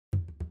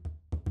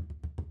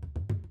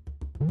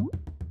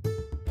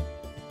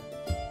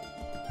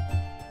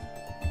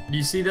Do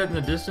you see that in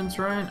the distance,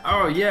 Ryan?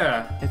 Oh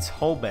yeah, It's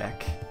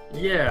Hullbeck.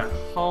 yeah,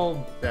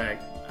 Hullbeck.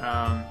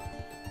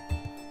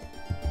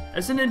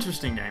 It's an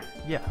interesting name.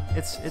 Yeah,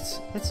 it's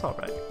all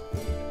right.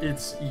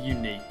 It's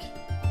unique.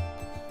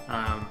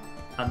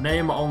 A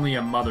name only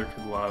a mother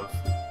could love.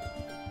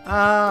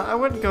 I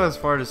wouldn't go as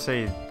far to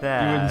say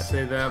that. You wouldn't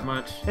say that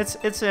much.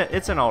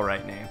 It's an all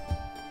right name.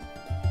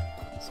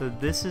 So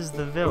this is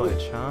the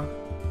village, huh?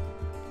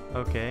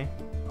 Okay.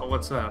 Oh,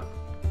 what's up?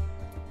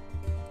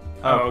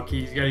 Oh, okay.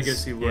 He's gotta go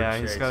see Lord Yeah,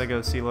 Chase. he's gotta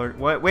go see Lord.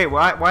 Wait,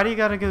 why do you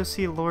gotta go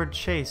see Lord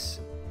Chase?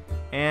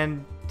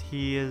 And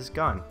he is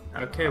gone.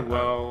 Okay,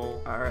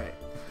 well, All right.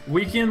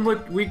 we can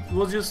look.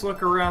 We'll just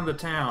look around the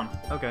town.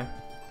 Okay.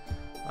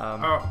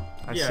 Oh,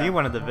 I yeah. see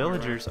one of the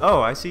villagers.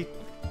 Oh, I see.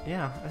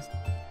 Yeah, I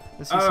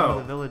see some of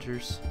the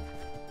villagers.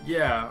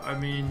 Yeah, I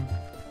mean,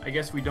 I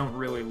guess we don't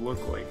really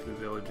look like the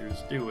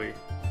villagers, do we?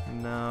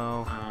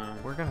 No,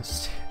 we're gonna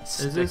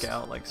stick this-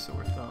 out like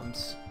sore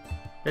thumbs.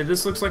 Hey,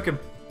 this looks like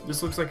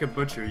a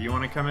butcher. You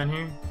want to come in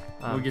here?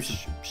 We'll get some.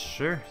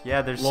 Sure.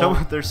 Yeah, there's Lol.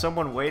 there's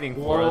someone waiting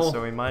for us, Lol.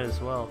 so we might as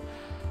well.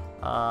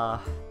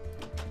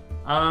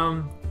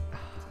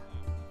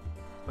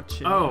 What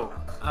should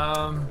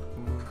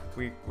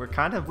we're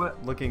kind of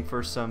What? looking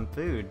for some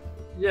food.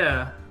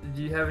 Yeah.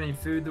 Do you have any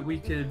food that we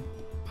could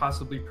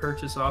possibly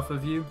purchase off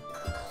of you?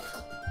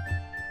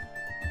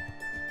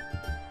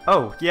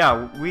 Oh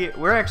yeah,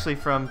 we're actually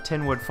from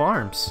Tinwood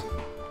Farms.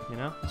 You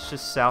know, it's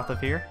just south of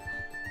here.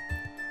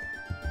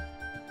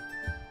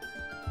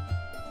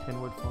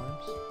 Tinwood Farms.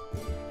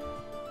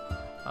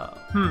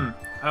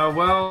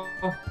 Well,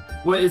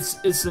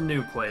 it's a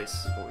new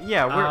place.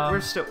 Yeah,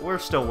 we're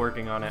still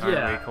working on it, yeah.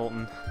 aren't we,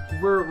 Colton?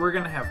 We're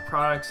gonna have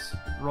products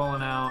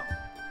rolling out.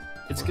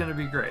 It's gonna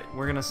be great.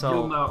 We're gonna You'll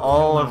sell know-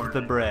 all you'll know of the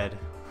our name. bread.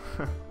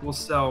 We'll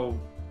sell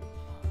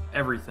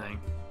everything.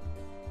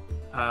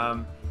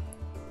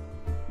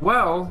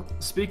 Well,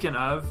 speaking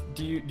of,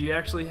 do you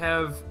actually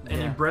have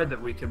any Yeah. bread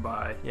that we could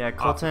buy? Yeah, off of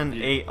Colton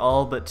you? ate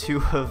all but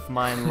 2 of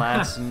mine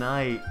last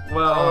night.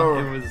 Well, Oh.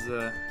 it was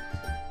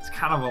it's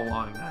kind of a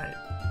long night.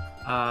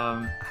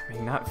 I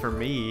mean, not for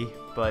me,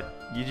 but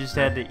you just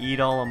had to eat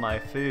all of my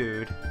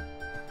food.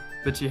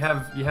 But you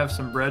have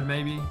some bread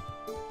maybe?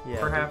 Yeah.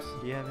 Perhaps.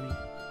 Do you have any?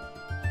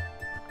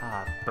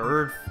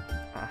 Bird.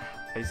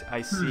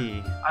 I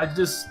see.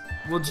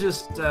 We'll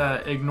just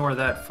ignore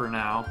that for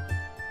now.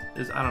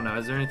 I don't know.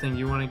 Is there anything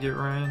you want to get,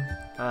 Ryan?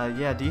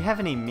 Yeah. Do you have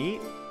any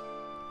meat?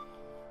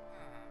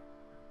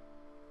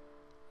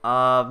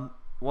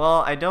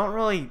 Well, I don't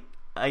really.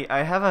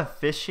 I have a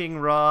fishing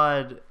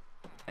rod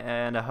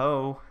and a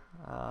hoe.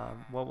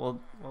 What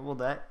will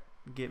that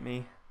get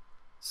me?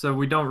 So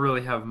we don't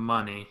really have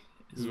money,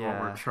 is what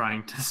Yeah. we're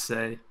trying to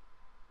say.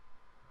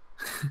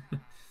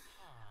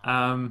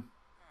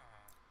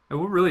 It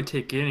will really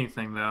take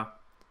anything though.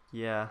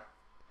 Yeah.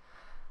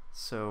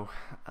 So,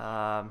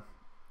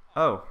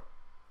 oh,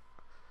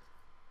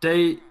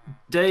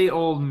 Day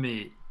old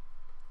meat.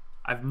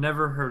 I've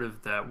never heard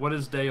of that. What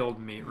is day old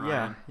meat,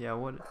 Ryan? yeah.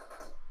 What?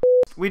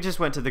 We just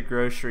went to the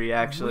grocery.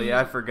 Actually,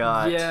 I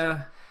forgot.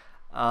 Yeah.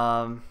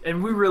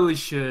 And we really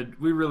should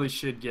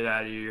get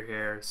out of your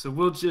hair. So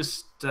we'll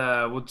just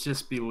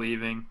be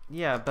leaving.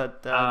 Yeah,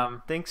 but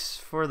thanks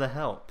for the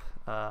help.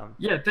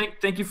 Yeah,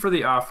 thank you for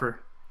the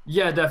offer.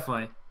 Yeah,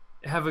 definitely.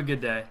 Have a good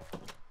day.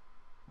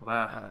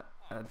 Wow.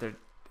 They're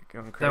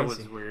going crazy. That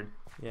was weird.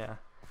 Yeah.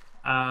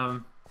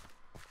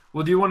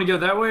 Well, do you want to go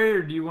that way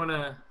or do you want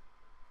to?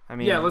 I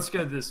mean. Yeah, let's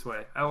go this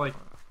way. I like.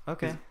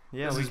 Okay.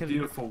 Yeah, This we is can.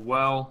 beautiful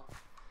well.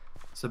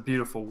 It's a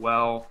beautiful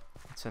well.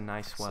 It's a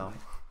nice well.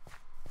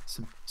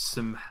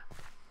 Some.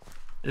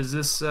 Is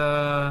this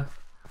Oh,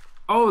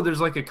 there's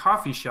like a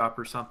coffee shop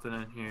or something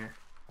in here.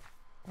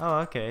 Oh,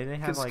 okay. They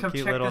have like Come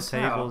cute check little this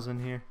out. tables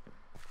in here.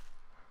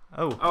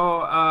 Oh.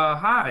 Oh,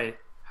 hi.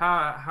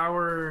 How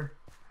are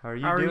How are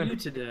you doing? you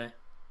today?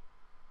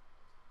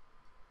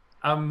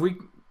 We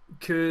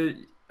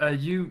could.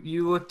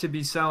 You look to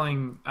be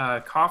selling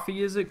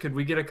coffee. Is it? Could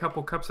we get a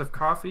couple cups of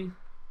coffee?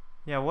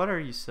 Yeah. What are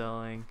you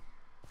selling?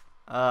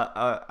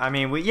 I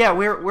mean,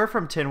 we're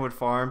from Tinwood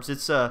Farms.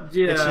 It's it's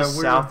just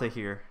we're- south of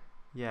here.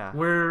 Yeah.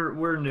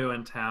 We're new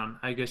in town,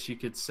 I guess you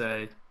could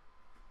say.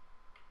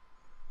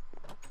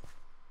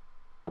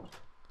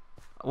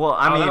 Well,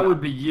 I mean, that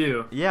would be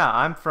you. yeah,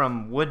 I'm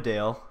from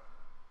Wooddale,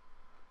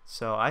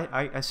 so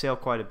I sail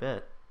quite a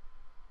bit.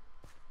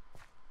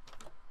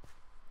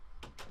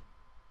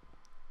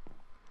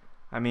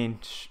 I mean,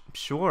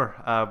 sure.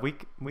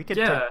 We could.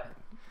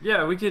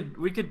 Yeah. We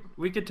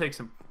could take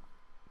some.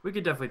 We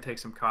could definitely take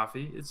some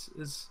coffee.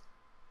 It's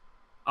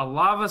a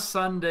lava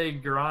sundae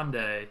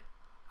grande.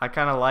 I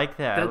kind of like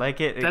that. I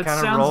like it. It That kind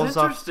of sounds rolls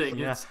off. interesting.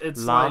 Yeah.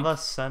 It's Lava like,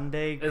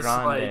 Sunday it's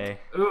Grande.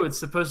 like, ooh, it's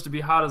supposed to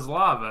be hot as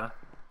lava.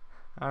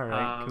 All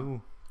right,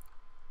 cool.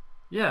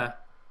 Yeah.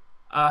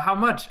 How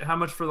much? How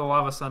much for the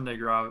lava sundae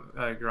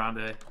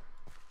grande?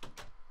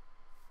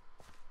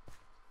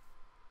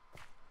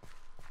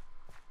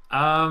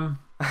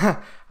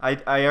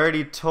 I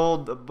already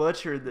told the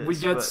butcher this. We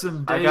got but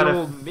some I day gotta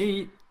old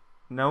meat.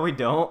 No, we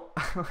don't.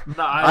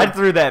 No, I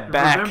threw that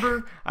back.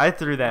 Remember? I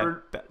threw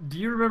that back. Do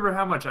you remember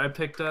how much I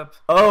picked up?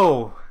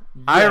 Oh,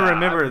 Yeah, I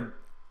remember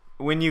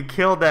when you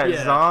killed that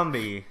Yeah.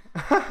 zombie.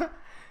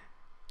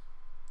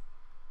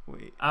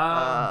 Wait.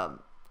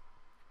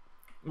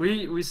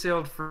 We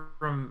sailed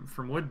from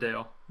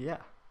Wooddale. Yeah.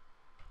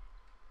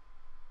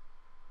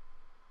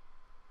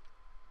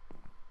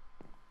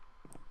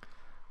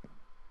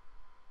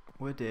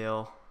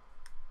 Wooddale.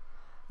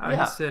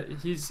 Yeah.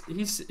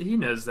 He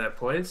knows that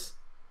place.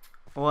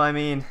 Well, I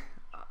mean,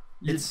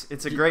 You-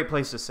 it's a you- great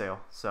place to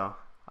sail, so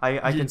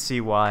I can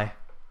see why.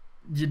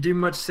 You do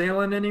much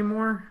sailing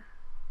anymore?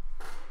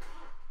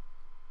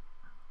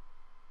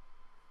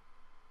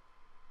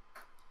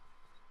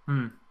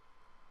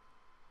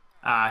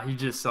 He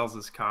just sells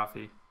his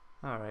coffee.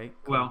 All right.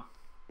 Cool.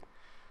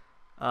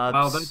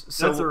 Well, that's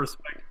so a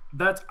respect.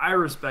 I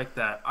respect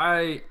that.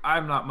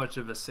 I'm not much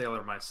of a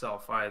sailor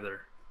myself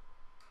either.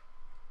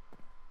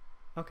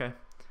 okay.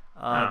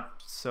 Yeah.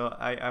 So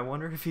I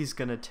wonder if he's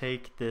gonna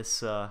take this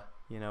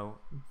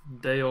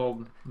Day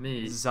old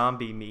meat.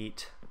 zombie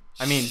meat.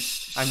 I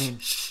mean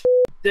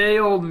day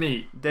old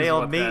meat. day is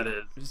old what meat that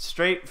is.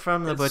 straight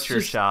from the It's butcher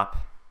just- shop.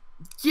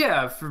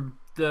 Yeah, from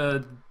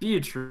the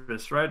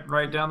Beatrice,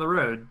 right down the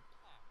road.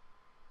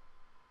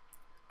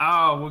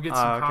 Oh, we'll get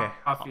some okay.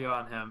 coffee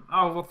on him.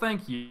 Oh, well,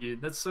 thank you.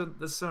 That's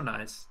so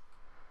nice.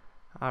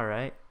 All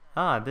right.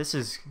 This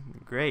is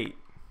great.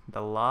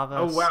 The lava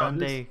Oh, wow,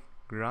 Sunday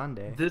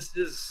Grande. This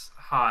is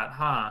hot,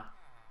 huh?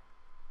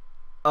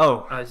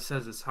 Oh, He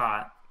says it's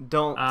hot.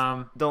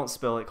 don't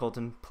spill it,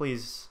 Colton,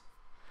 please.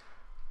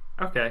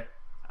 Okay.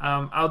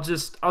 I'll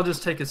just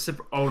take a sip.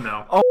 Oh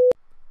no. Oh.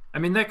 I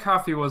mean, that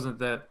coffee wasn't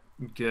that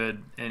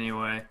good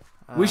anyway.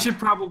 We should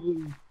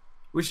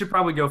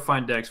probably go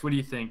find Dex. What do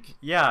you think?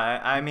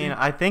 Yeah, I mean,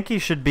 I think he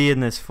should be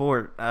in this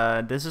fort.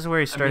 This is where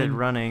he started mean,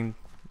 running.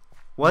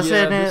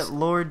 Wasn't yeah, it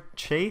Lord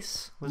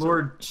Chase? Was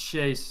Lord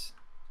Chase.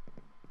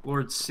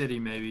 Lord City,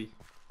 maybe.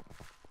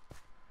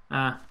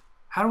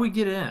 How do we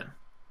get in?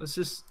 Let's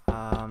just.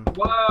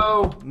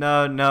 Whoa!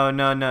 No.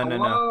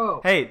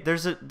 Hello? Hey,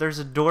 there's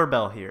a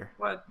doorbell here.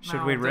 What?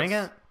 Should No, we ring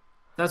it?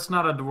 That's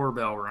not a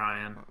doorbell,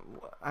 Ryan.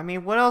 I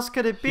mean, what else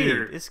could it be?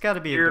 Here. It's got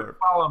to be a Here, door.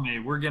 follow me.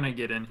 We're gonna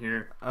get in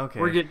here. Okay.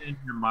 We're getting in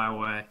here my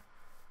way.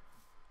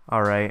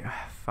 All right,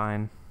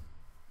 fine.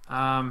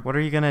 What are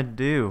you gonna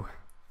do?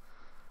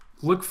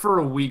 Look for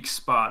a weak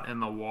spot in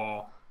the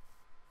wall.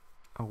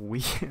 A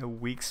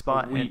weak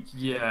spot.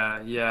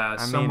 Yeah.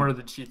 I Somewhere mean,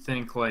 that you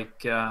think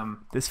like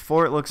this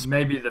fort looks.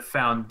 maybe the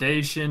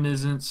foundation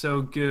isn't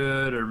so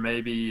good, or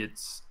maybe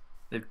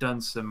they've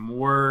done some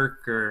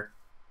work, or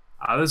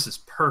this is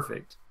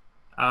perfect.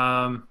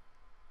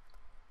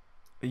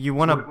 You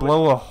want to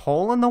blow a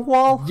hole in the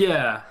wall?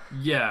 Yeah.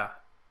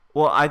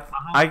 Well,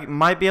 I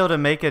might be able to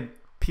make a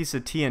piece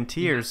of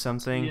TNT or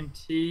something.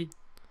 TNT.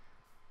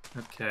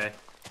 Okay.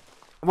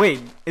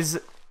 Wait, is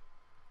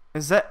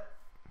that?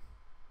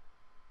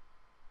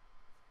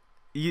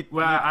 You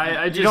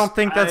don't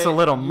think that's a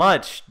little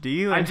much, do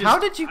you? And how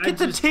did you I get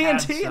the just had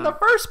TNT in some. the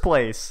first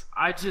place?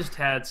 I just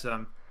had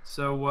some.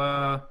 So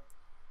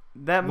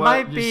That well,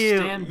 might just be.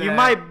 stand You back.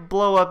 might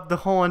blow up the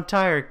whole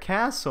entire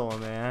castle,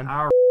 man.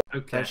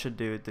 okay. That should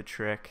do the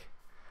trick.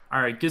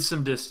 All right, get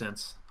some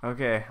distance.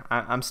 Okay,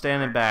 I'm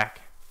standing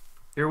back.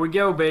 Here we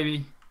go,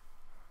 baby.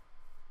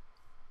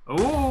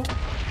 Oh,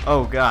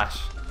 Oh gosh,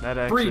 that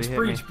actually hit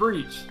me.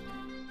 breach.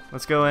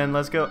 Let's go in.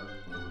 Let's go.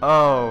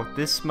 Oh,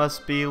 this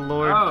must be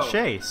Lord Oh.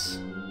 Chase.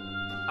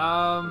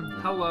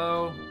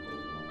 Hello.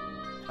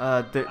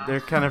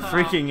 They're kind of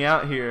freaking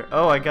out here.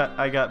 Oh, I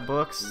got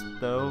books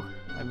though.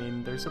 I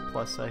mean, there's a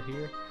plus side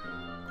here.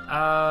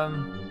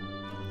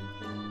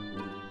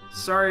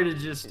 Sorry to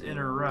just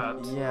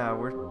interrupt. Yeah,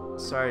 we're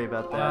sorry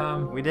about that.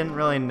 We We didn't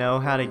really know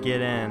how to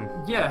get in.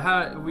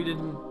 Yeah, we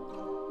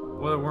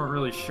weren't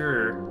really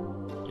sure.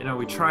 You know,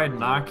 we tried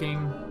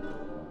knocking.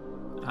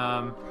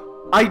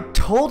 I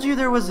told you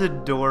there was a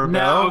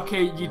doorbell. No,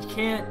 okay, you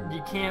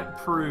can't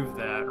prove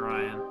that,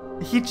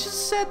 Ryan. He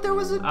just said there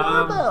was a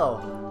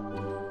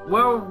doorbell.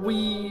 Well,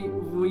 we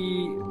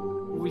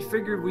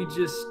figured we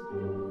just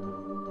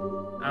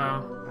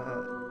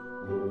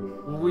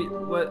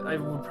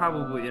we're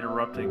probably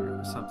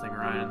interrupting something,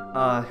 Ryan.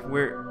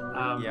 We're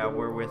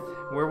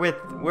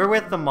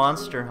with the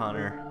monster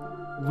hunter.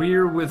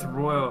 We're with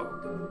Royal.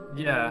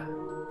 Yeah.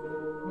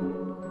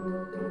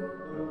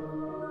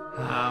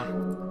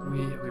 We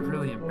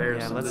really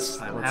embarrassed him this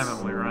time,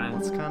 haven't we, Ryan?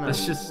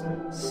 Let's just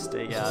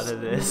stay out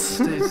of this.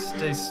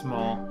 stay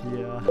small.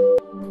 Yeah.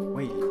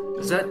 Wait,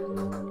 Is that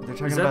they're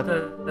talking about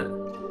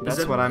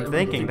that's what I'm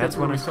thinking. That's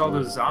where what we saw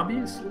those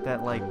zombies.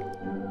 that lit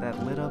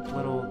up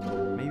little.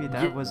 Maybe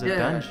that was a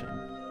dungeon.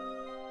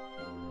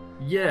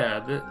 Yeah,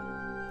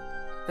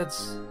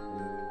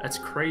 that's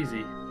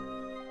crazy.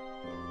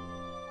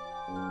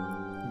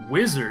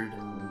 Wizard.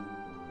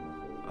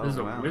 Oh, There's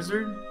a wow.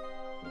 wizard?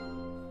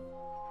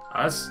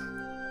 Us?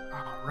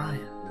 Oh,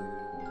 Ryan.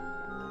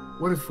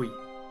 What if we...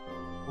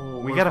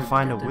 We gotta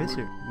find a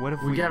wizard. What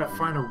if We gotta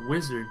find a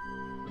wizard.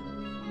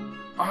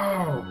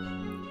 Oh!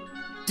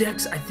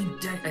 Dex. I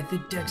think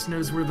Dex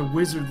knows where the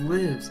wizard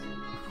lives.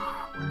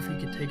 I wonder if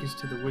he could take us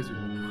to the wizard.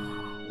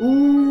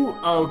 Ooh.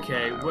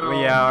 Okay.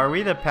 Well. Yeah. Are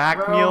we the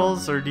pack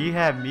mules, or do you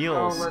have Oh,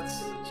 mules?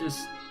 let's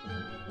just.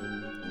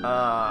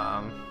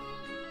 Um.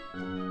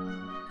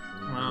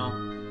 Well.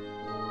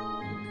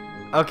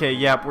 Okay.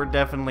 Yep. We're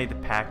definitely the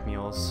pack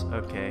mules.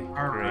 Okay.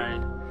 All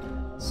right.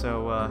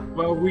 So.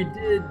 Well, we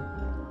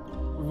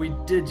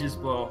did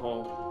just blow a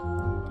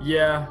hole.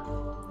 Yeah.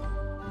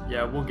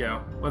 Yeah, we'll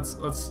go.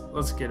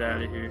 Let's get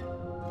out of here.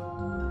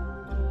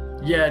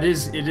 Yeah, it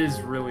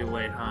is really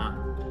late, huh?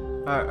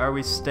 Are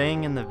we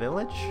staying in the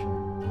village?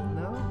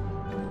 No.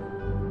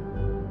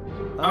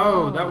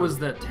 Oh, that was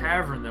that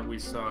tavern that we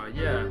saw.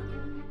 Yeah.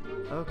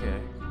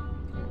 Okay.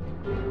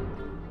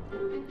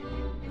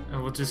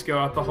 And we'll just go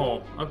out the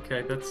hole.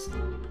 Okay, that's.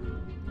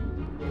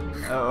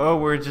 Oh,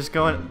 we're just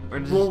going. We're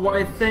just. Well,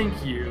 why?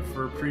 Thank you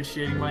for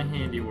appreciating my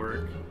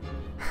handiwork.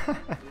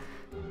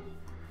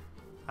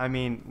 I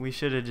mean, we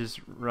should have just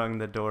rung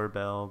the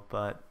doorbell,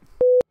 but.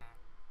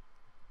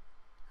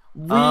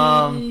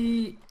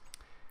 I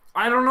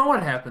don't know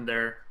what happened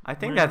there. I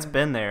think that's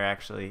been there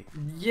actually.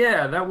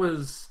 Yeah, that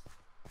was.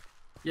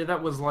 Yeah,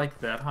 that was like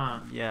that,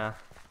 huh? Yeah.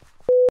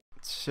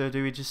 So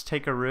do we just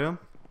take a room?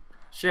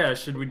 Yeah.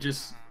 Should we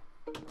just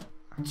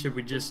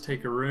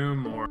take a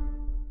room or?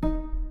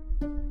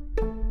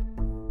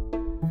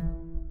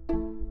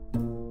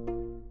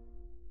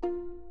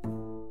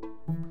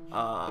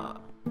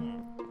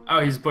 Oh,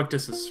 he's booked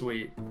us a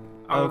suite.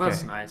 Oh, Okay.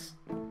 that's nice.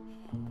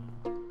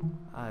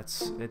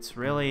 It's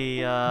really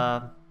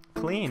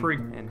clean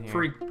in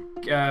here.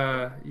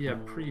 Yeah,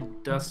 pretty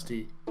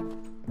dusty.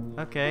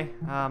 Okay.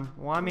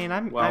 Well, I mean,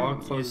 I'm Well, I'll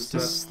close used to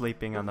this up.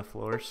 sleeping on the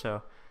floor,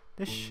 so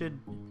this should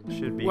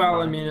be.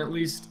 Well, I fine. mean, at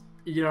least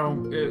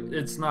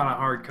it's not a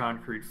hard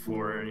concrete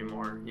floor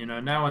anymore.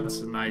 Now it's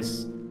a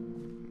nice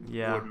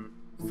Yeah. wooden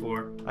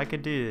floor. I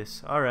could do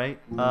this. All right.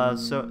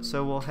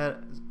 So we'll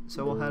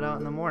head out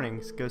in the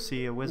mornings. Go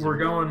see a wizard. We're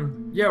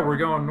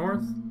going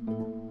north.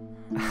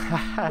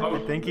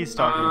 I think he's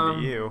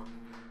talking to you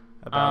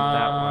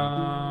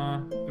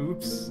about that one.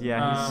 Oops.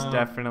 Yeah, he's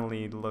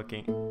definitely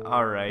looking.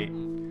 All right.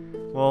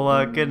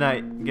 Well, good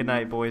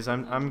night, boys.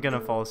 I'm gonna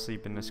fall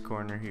asleep in this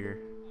corner here.